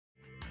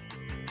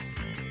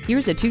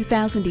Here's a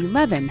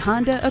 2011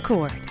 Honda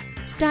Accord.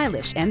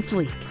 Stylish and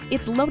sleek,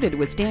 it's loaded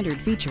with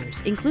standard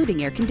features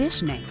including air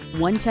conditioning,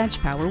 one-touch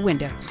power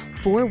windows,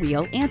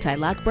 four-wheel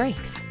anti-lock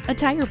brakes, a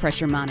tire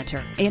pressure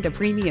monitor, and a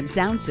premium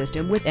sound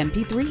system with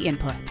MP3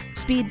 input,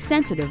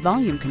 speed-sensitive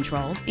volume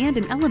control, and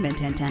an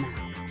element antenna.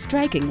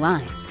 Striking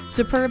lines,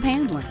 superb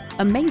handling,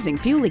 amazing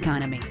fuel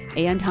economy,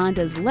 and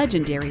Honda's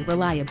legendary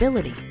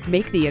reliability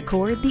make the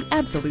Accord the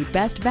absolute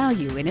best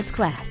value in its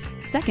class,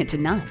 second to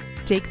none.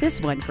 Take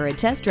this one for a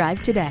test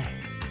drive today.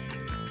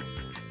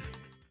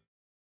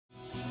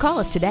 Call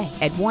us today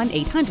at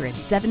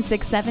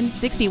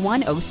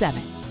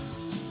 1-800-767-6107.